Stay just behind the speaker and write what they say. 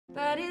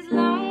But as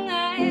long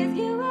as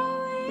you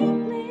are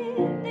with me,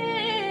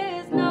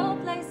 there's no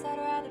place I'd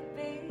rather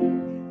be.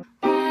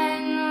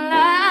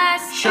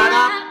 Shut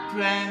up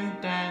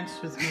and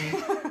dance with me.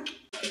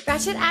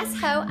 Ratchet ass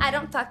hoe, I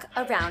don't fuck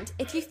around.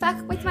 If you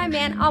fuck with my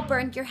man, I'll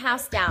burn your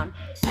house down.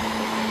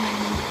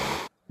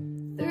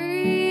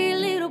 3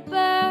 little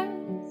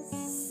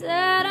birds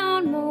sat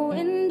on my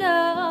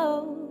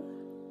window.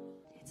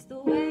 It's the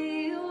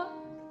way you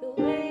walk, the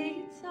way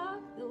you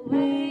talk, the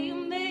way you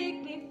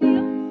make me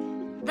feel.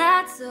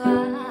 That's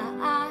why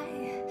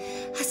I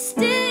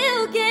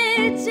still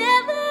get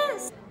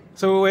jealous.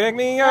 So wake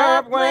me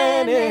up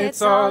when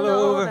it's all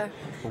over,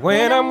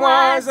 when I'm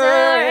wiser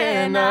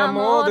and I'm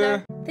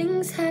older.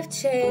 Things have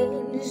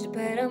changed,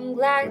 but I'm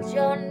glad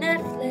your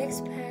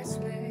Netflix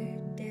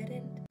password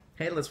didn't.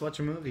 Hey, let's watch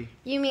a movie.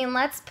 You mean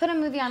let's put a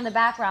movie on the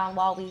background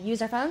while we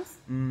use our phones?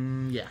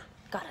 Yeah.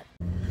 Got it.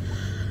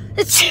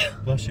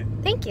 Bless you.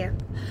 Thank you.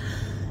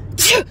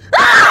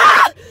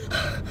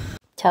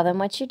 Tell them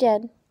what you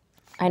did.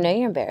 I know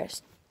you're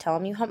embarrassed. Tell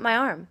them you humped my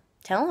arm.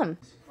 Tell them.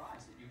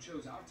 Surprised that you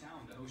chose our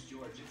town to host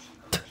your Egyptian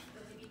collection.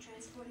 Will they be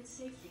transported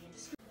safely into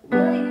school?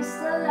 Will you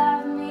still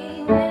love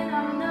me when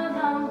I'm no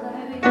longer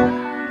young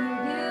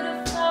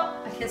and beautiful?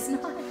 I guess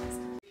not.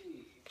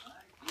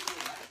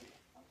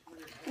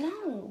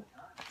 No.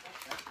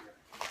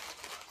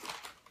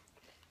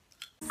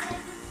 I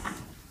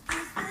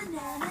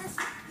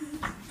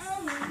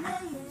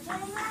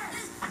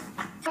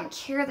don't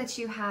care that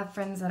you have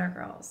friends that are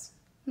girls.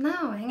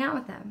 No, hang out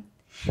with them.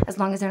 As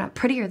long as they're not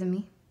prettier than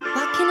me.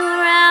 Walking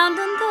around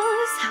on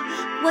those,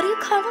 what do you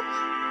call them?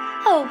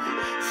 Oh,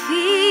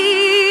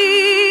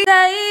 feet.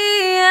 I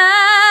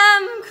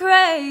am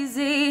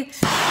crazy.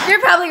 You're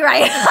probably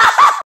right.